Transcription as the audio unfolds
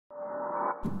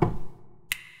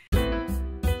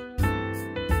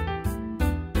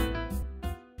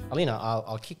Alina,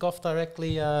 I'll kick off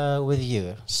directly with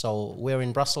you. So we're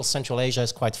in Brussels. Central Asia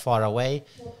is quite far away.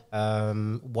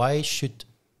 Why should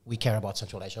we care about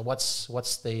Central Asia?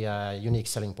 What's the unique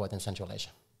selling point in Central Asia?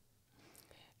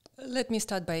 Let me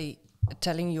start by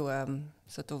telling you a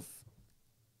sort of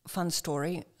fun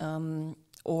story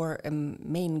or a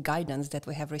main guidance that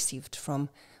we have received from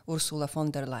Ursula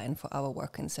von der Leyen for our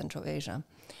work in Central Asia.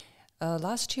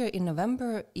 Last year in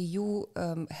November, EU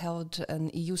held an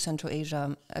EU Central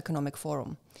Asia Economic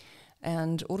Forum,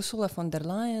 and Ursula von der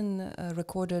Leyen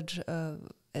recorded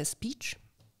a speech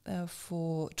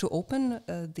to open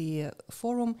the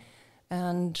forum,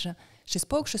 and she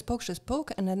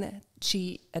spoke, and then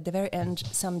she, at the very end,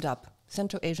 summed up,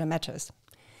 Central Asia matters.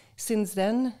 Since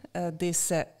then,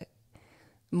 this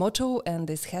motto and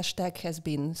this hashtag has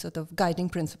been sort of guiding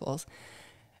principles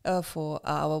for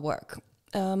our work.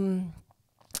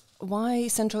 Why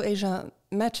Central Asia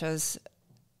matters?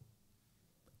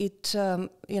 Central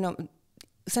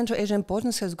Asia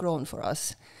importance has grown for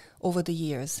us over the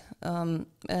years,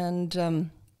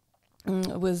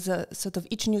 with sort of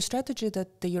each new strategy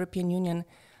that the European Union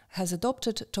has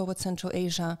adopted towards Central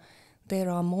Asia, there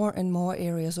are more and more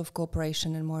areas of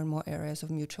cooperation and more areas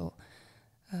of mutual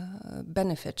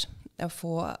benefit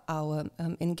for our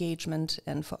engagement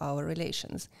and for our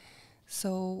relations.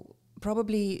 So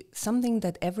probably something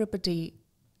that everybody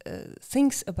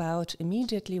thinks about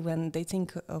immediately when they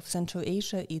think of Central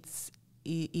Asia is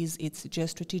its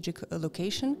geostrategic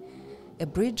location, a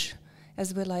bridge,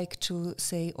 as we like to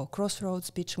say, or crossroads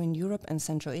between Europe and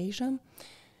Central Asia.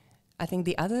 I think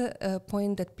the other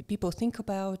point that people think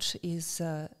about is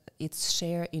its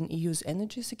share in EU's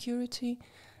energy security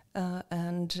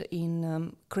and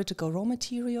in critical raw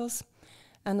materials,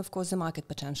 and of course the market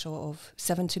potential of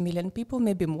 70 million people,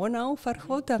 maybe more now,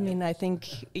 Farhod. I mean, I think,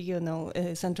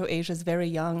 Central Asia's very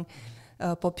young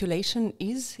population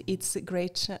is its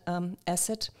great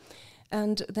asset.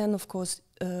 And then, of course,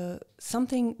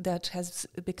 something that has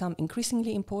become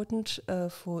increasingly important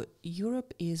for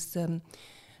Europe is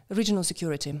regional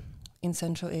security in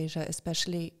Central Asia,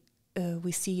 especially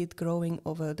we see it growing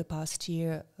over the past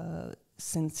year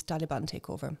since Taliban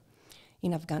takeover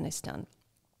in Afghanistan.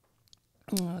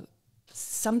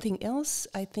 Something else,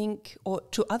 I think, or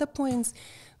two other points,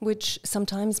 which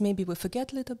sometimes maybe we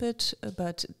forget a little bit,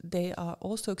 but they are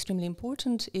also extremely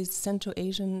important, is Central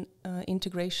Asian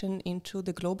integration into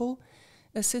the global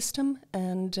system.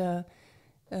 And,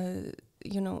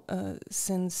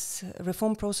 since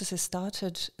reform processes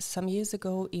started some years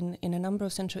ago in a number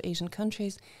of Central Asian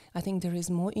countries, I think there is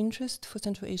more interest for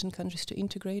Central Asian countries to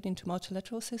integrate into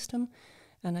multilateral system.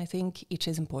 And I think it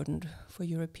is important for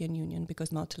European Union because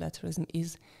multilateralism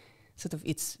is sort of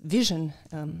its vision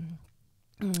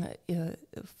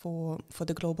for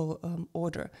the global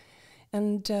order.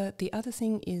 And the other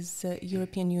thing is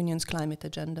European Union's climate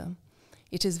agenda.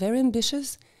 It is very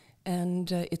ambitious,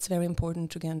 and it's very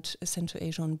important to get Central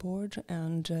Asia on board.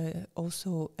 And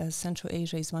also, as Central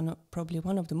Asia is probably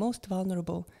one of the most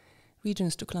vulnerable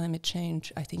regions to climate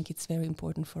change, I think it's very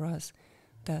important for us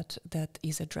that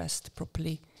is addressed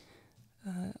properly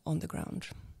on the ground.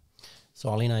 So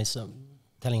Alina is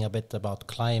telling a bit about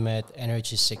climate,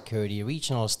 energy security,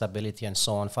 regional stability, and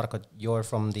so on. Farhad, you're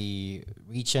from the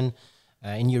region.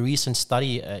 In your recent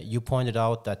study, you pointed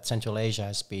out that Central Asia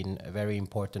has been very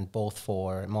important both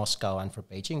for Moscow and for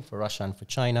Beijing, for Russia and for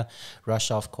China.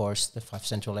 Russia, of course, the 5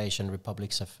 Central Asian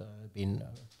republics have been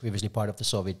previously part of the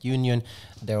Soviet Union.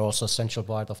 They're also a central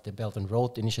part of the Belt and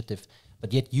Road Initiative.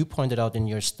 But yet you pointed out in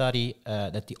your study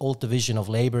that the old division of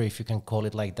labor, if you can call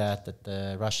it like that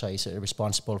Russia is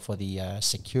responsible for the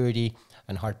security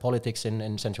and hard politics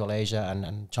in Central Asia,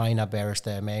 and China bears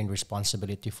the main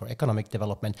responsibility for economic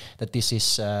development, that this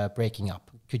is breaking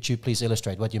up. Could you please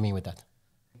illustrate what you mean with that?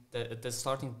 The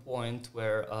starting point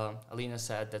where Alina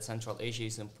said that Central Asia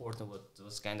is important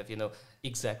was kind of,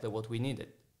 exactly what we needed.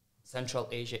 Central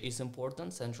Asia is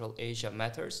important, Central Asia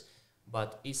matters,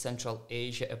 but is Central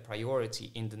Asia a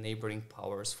priority in the neighboring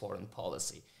powers' foreign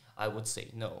policy? I would say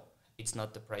no. It's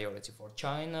not the priority for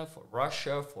China, for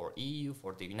Russia, for EU,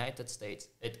 for the United States.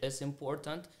 It is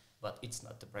important, but it's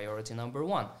not the priority number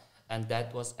one. And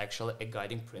that was actually a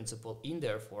guiding principle in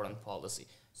their foreign policy.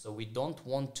 So we don't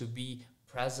want to be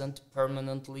present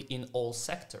permanently in all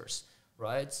sectors,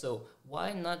 right? So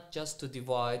why not just to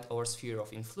divide our sphere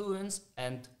of influence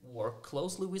and work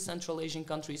closely with Central Asian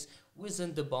countries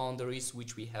within the boundaries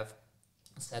which we have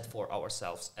set for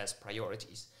ourselves as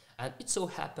priorities? And it so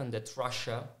happened that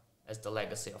Russia, as the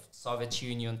legacy of the Soviet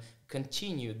Union,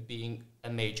 continued being a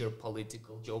major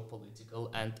political, geopolitical,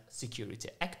 and security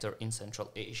actor in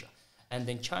Central Asia. And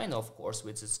then China, of course,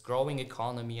 with its growing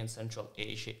economy, and Central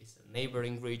Asia is a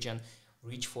neighboring region,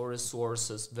 rich for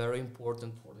resources, very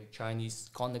important for the Chinese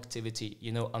connectivity,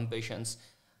 ambitions.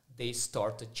 They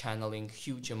started channeling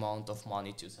huge amount of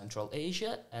money to Central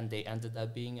Asia, and they ended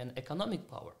up being an economic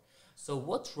power. So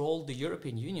what role the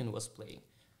European Union was playing?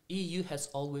 EU has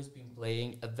always been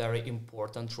playing a very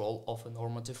important role of a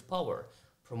normative power,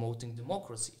 promoting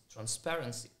democracy,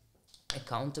 transparency,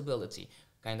 accountability,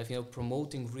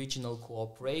 promoting regional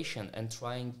cooperation and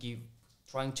trying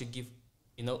to give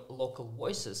local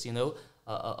voices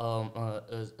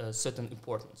a certain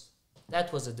importance.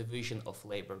 That was a division of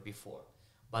labor before,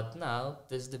 but now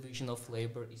this division of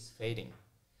labor is fading.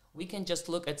 We can just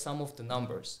look at some of the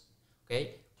numbers.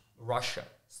 Okay, Russia,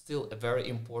 still a very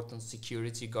important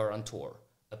security guarantor,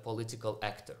 a political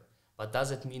actor. But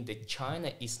does it mean that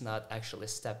China is not actually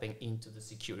stepping into the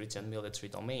security and military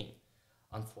domain?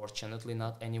 Unfortunately,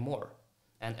 not anymore.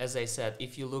 And as I said,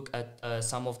 if you look at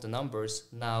some of the numbers,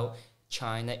 now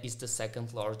China is the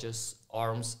second largest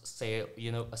arms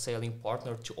sailing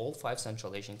partner to all 5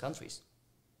 Central Asian countries.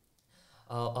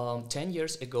 10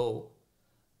 years ago,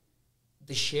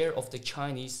 the share of the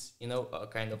Chinese, in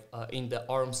the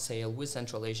arms sale with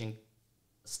Central Asian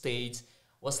states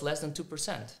was less than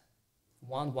 2%,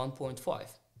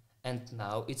 1.5%. And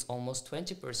now it's almost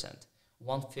 20%.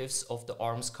 1/5 of the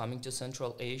arms coming to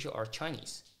Central Asia are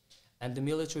Chinese. And the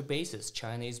military bases,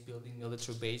 China is building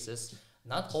military bases,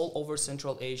 not all over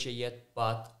Central Asia yet,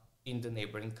 but in the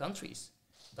neighboring countries.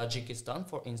 Tajikistan,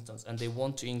 for instance, and they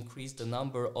want to increase the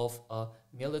number of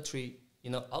military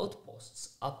outposts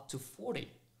up to 40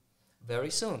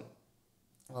 very soon.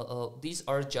 These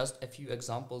are just a few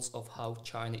examples of how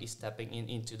China is stepping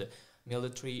into the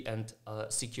military and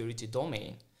security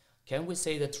domain. Can we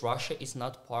say that Russia is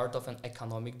not part of an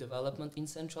economic development in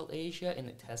Central Asia and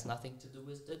it has nothing to do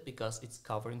with it because it's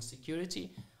covering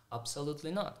security?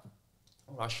 Absolutely not.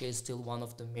 Russia is still one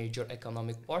of the major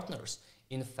economic partners.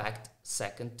 In fact,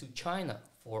 second to China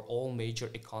for all major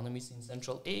economies in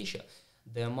Central Asia.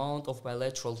 The amount of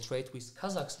bilateral trade with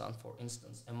Kazakhstan, for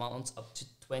instance, amounts up to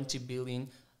 $20 billion,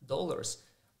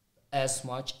 as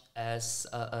much as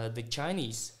the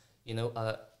Chinese,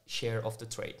 share of the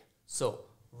trade. So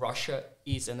Russia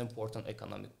is an important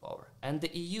economic power. And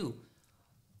the EU,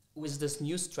 with this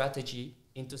new strategy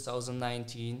in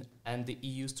 2019 and the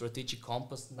EU strategic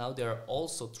compass, now they are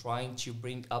also trying to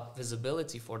bring up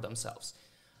visibility for themselves.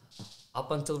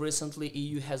 Up until recently,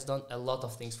 EU has done a lot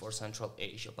of things for Central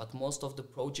Asia, but most of the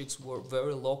projects were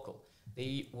very local.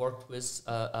 They worked with,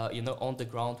 on the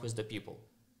ground with the people.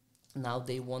 Now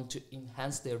they want to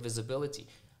enhance their visibility.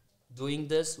 Doing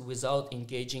this without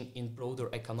engaging in broader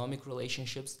economic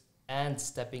relationships and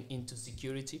stepping into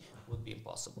security would be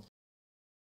impossible.